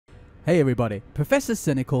Hey everybody, Professor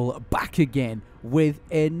Cynical back again with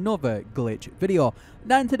another glitch video.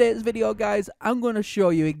 Now in today's video guys, I'm going to show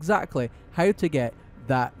you exactly how to get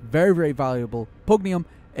that very valuable Pugneum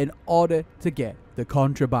in order to get the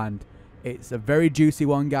Contraband. It's a very juicy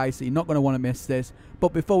one guys, so you're not going to want to miss this.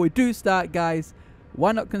 But before we do start guys,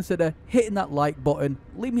 why not consider hitting that like button,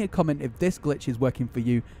 leave me a comment if this glitch is working for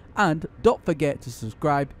you, and don't forget to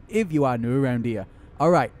subscribe if you are new around here.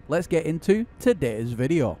 Alright, let's get into today's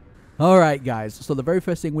video. Alright guys, so the very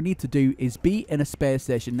first thing we need to do is be in a space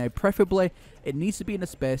station. Now preferably it needs to be in a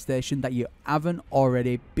space station that you haven't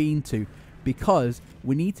already been to, because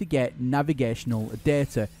we need to get navigational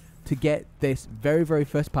data to get this very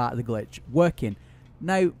first part of the glitch working.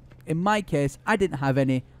 Now in my case I didn't have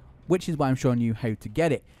any, which is why I'm showing you how to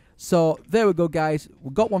get it. So there we go guys,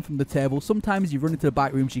 we got one from the table. Sometimes you run into the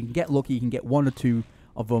back rooms, you can get lucky, you can get one or two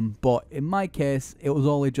of them, but in my case it was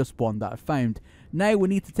only just one that I found. Now we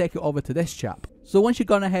need to take it over to this chap. So once you've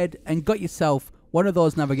gone ahead and got yourself one of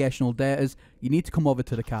those navigational datas, you need to come over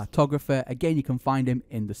to the cartographer. Again, you can find him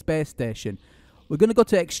in the space station. We're going to go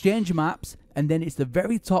to exchange maps, and then it's the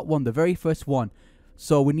very top one, the very first one.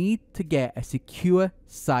 So we need to get a secure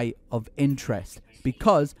site of interest,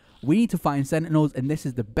 because we need to find sentinels, and this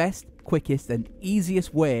is the best, quickest and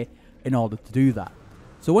easiest way in order to do that.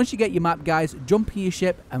 So once you get your map guys, jump in your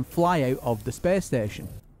ship and fly out of the space station.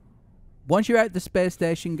 Once you're out the space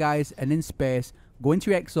station guys and in space, go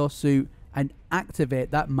into your exosuit and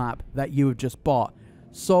activate that map that you have just bought.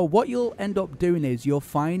 So what you'll end up doing is you'll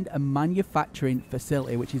find a manufacturing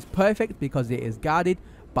facility, which is perfect because it is guarded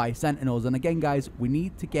by sentinels. And again guys, we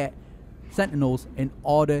need to get sentinels in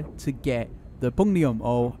order to get the Pugneum,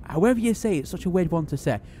 or however you say it. It's such a weird one to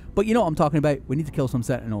say, but you know what I'm talking about. We need to kill some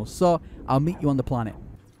sentinels, so I'll meet you on the planet.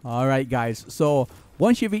 Alright guys, so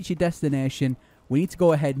once you've reached your destination, we need to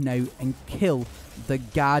go ahead now and kill the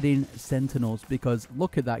guarding sentinels, because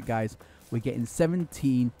look at that guys, we're getting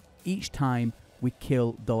 17 each time we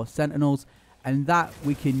kill those sentinels, and that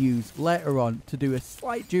we can use later on to do a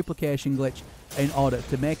slight duplication glitch in order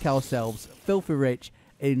to make ourselves filthy rich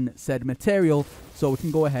in said material, so we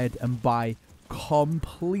can go ahead and buy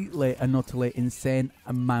completely and utterly insane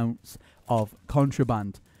amounts of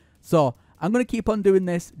contraband. So I'm going to keep on doing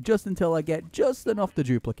this just until I get just enough to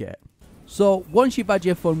duplicate. So once you've had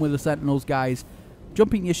your fun with the sentinels guys,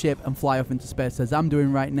 jump in your ship and fly off into space as I'm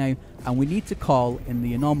doing right now, and we need to call in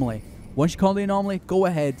the anomaly. Once you call the anomaly, go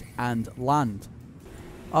ahead and land.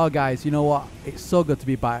 Oh guys, you know what, it's so good to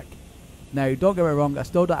be back. Now don't get me wrong, I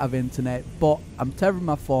still don't have internet, but I'm tethering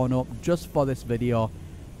my phone up just for this video.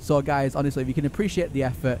 So guys, honestly, if you can appreciate the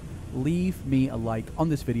effort, leave me a like on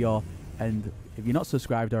this video, and if you're not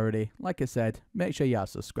subscribed already, like I said, make sure you are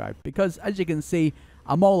subscribed, because as you can see,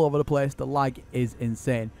 I'm all over the place. The lag is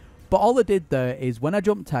insane. But all I did there is when I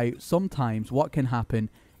jumped out, sometimes what can happen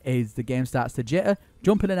is the game starts to jitter,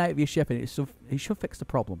 jump in and out of your ship, and it should fix the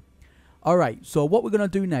problem. Alright, so what we're going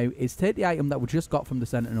to do now is take the item that we just got from the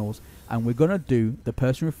sentinels, and we're going to do the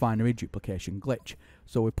person refinery duplication glitch.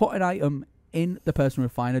 So we put an item in the person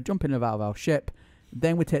refiner, jump in and out of our ship,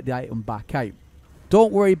 then we take the item back out.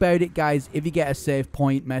 Don't worry about it guys, if you get a save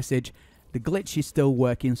point message, the glitch is still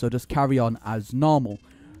working, so just carry on as normal.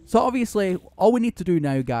 So obviously, all we need to do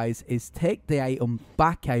now guys is take the item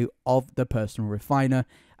back out of the personal refiner,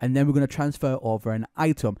 and then we're going to transfer over an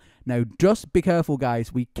item. Now just be careful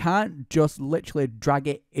guys, we can't just literally drag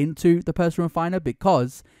it into the personal refiner,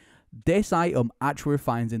 because this item actually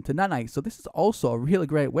refines into nanites. So this is also a really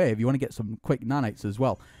great way if you want to get some quick nanites as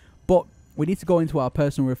well. But we need to go into our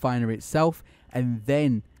personal refiner itself, and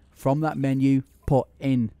then from that menu put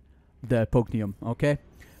in the Pugneum. Okay,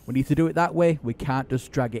 we need to do it that way, we can't just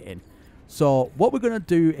drag it in. So what we're going to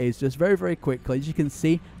do is just very quickly, as you can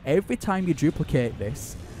see, every time you duplicate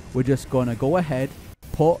this, we're just going to go ahead,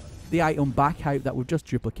 put the item back out that we've just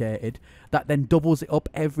duplicated. That then doubles it up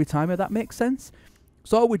every time, if that makes sense.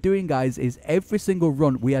 So all we're doing guys is every single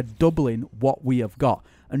run we are doubling what we have got,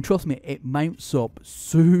 and trust me, it mounts up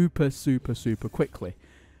super quickly.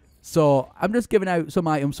 So I'm just giving out some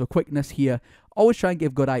items for quickness here. Always try and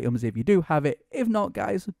give good items if you do have it. If not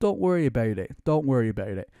guys, don't worry about it. Don't worry about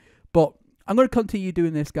it. But I'm going to continue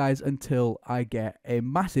doing this guys until I get a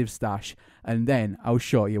massive stash, and then I'll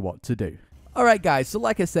show you what to do. Alright guys, so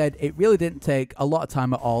like I said, it really didn't take a lot of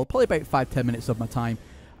time at all. Probably about 5-10 minutes of my time.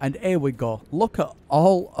 And here we go. Look at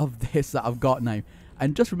all of this that I've got now.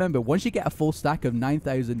 And just remember, once you get a full stack of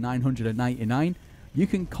 9,999, you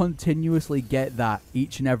can continuously get that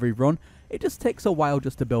each and every run. It just takes a while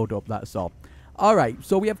just to build up, that's all. Alright,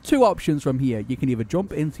 so we have two options from here. You can either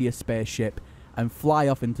jump into your spaceship and fly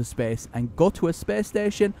off into space and go to a space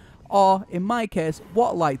station, Or in my case,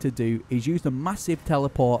 what I like to do is use the massive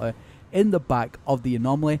teleporter in the back of the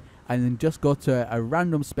anomaly and then just go to a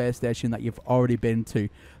random space station that you've already been to.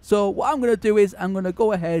 So what I'm going to do is I'm going to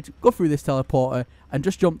go ahead, go through this teleporter and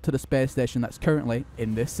just jump to the space station that's currently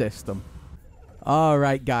in this system.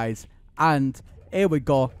 Alright guys, and here we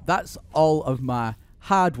go. That's all of my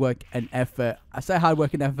hard work and effort. I say hard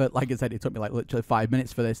work and effort, like I said, it took me like literally 5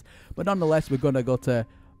 minutes for this. But nonetheless, we're going to go to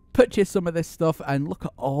purchase some of this stuff and look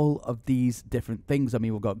at all of these different things. I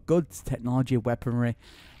mean, we've got goods, technology, weaponry.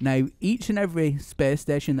 Now, each and every space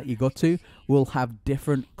station that you go to will have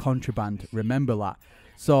different contraband. Remember that.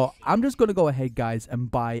 So I'm just going to go ahead, guys,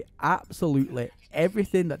 and buy absolutely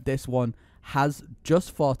everything that this one has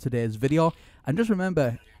just for today's video. And just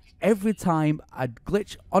remember, every time I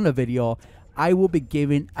glitch on a video, I will be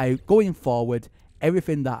giving out, going forward,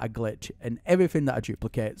 everything that I glitch and everything that I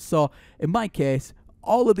duplicate. So in my case,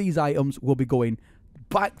 all of these items will be going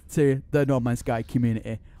back to the No Man's Sky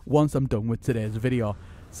community once I'm done with today's video.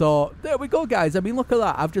 So there we go, guys. I mean, look at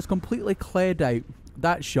that. I've just completely cleared out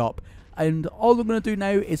that shop. And all I'm going to do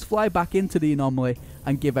now is fly back into the anomaly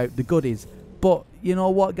and give out the goodies. But you know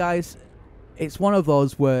what, guys? It's one of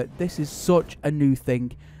those where this is such a new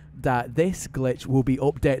thing that this glitch will be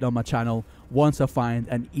updated on my channel once I find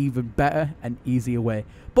an even better and easier way.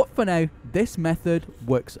 But for now, this method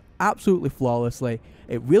works absolutely flawlessly.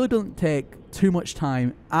 It really doesn't take too much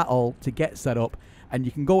time at all to get set up, and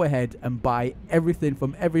you can go ahead and buy everything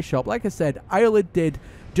from every shop. Like I said, I only did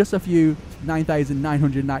just a few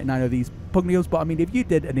 9,999 of these Pugneums, but I mean, if you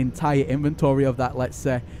did an entire inventory of that, let's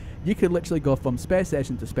say, you could literally go from space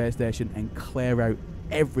station to space station and clear out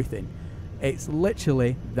everything. It's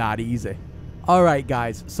literally that easy. Alright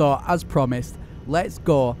guys, so as promised, let's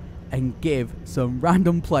go and give some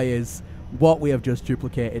random players what we have just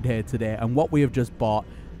duplicated here today and what we have just bought.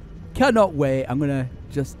 Cannot wait. I'm going to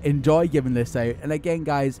just enjoy giving this out. And again,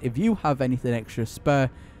 guys, if you have anything extra spare,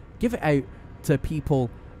 give it out to people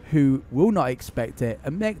who will not expect it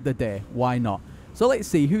and make the day. Why not? So let's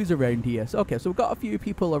see who's around here. So, okay, so we've got a few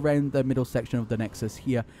people around the middle section of the Nexus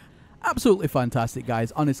here. Absolutely fantastic,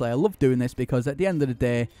 guys. Honestly, I love doing this because at the end of the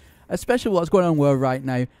day, especially what's going on in the world right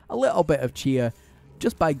now, a little bit of cheer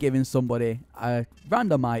just by giving somebody a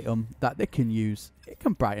random item that they can use, it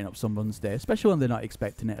can brighten up someone's day, especially when they're not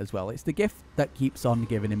expecting it as well. It's the gift that keeps on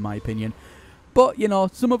giving, in my opinion. But, you know,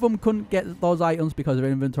 some of them couldn't get those items because their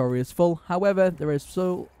inventory is full. However, there is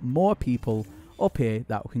still more people up here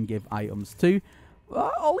that we can give items to.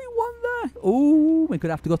 Only one there. Ooh, we could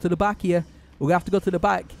have to go to the back here. We're going to have to go to the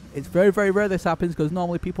back. It's very, very rare this happens because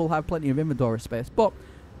normally people have plenty of inventory space. But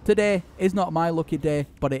today is not my lucky day,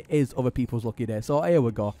 but it is other people's lucky day. So here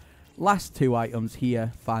we go. Last two items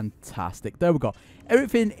here. Fantastic. There we go.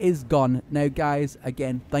 Everything is gone. Now, guys,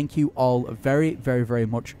 again, thank you all very, very, very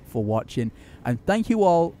much for watching. And thank you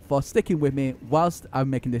all for sticking with me whilst I'm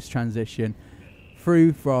making this transition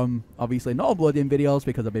through from, obviously, not uploading videos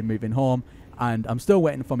because I've been moving home. And I'm still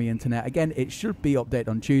waiting for my internet. Again, it should be updated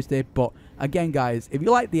on Tuesday. But again, guys, if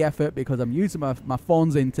you like the effort, because I'm using my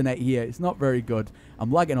phone's internet here, it's not very good.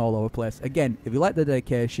 I'm lagging all over the place. Again, if you like the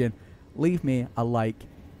dedication, leave me a like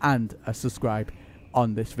and a subscribe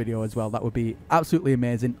on this video as well. That would be absolutely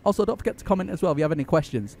amazing. Also, don't forget to comment as well if you have any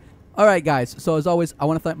questions. Alright, guys. So as always, I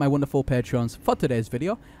want to thank my wonderful patrons for today's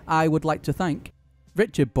video. I would like to thank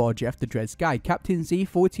Richard Borjeff, The Dread Sky, Captain Z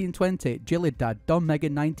 1420, Jillidad, Don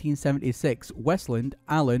Megan 1976, Westland,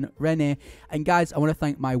 Alan, Renee, and guys, I want to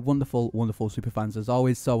thank my wonderful, wonderful superfans as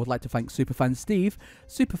always. So I would like to thank Superfan Steve,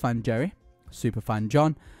 Superfan Jerry, Superfan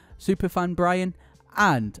John, Superfan Brian,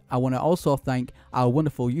 and I want to also thank our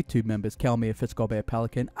wonderful YouTube members, Kelmir, Fisco Bay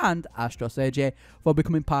Pelican, and Astros AJ for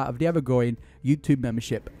becoming part of the ever-growing YouTube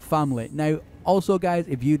membership family. Now, also guys,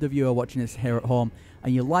 if you, the viewer, watching this here at home,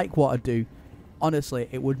 and you like what I do, honestly,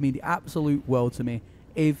 it would mean the absolute world to me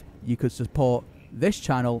if you could support this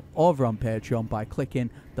channel over on Patreon by clicking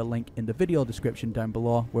the link in the video description down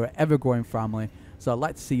below. We're an ever-growing family, so I'd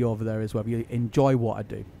like to see you over there as well if you enjoy what I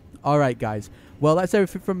do. Alright guys, well that's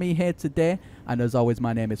everything from me here today, and as always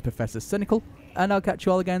my name is Professor Cynical, and I'll catch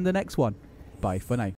you all again in the next one. Bye for now.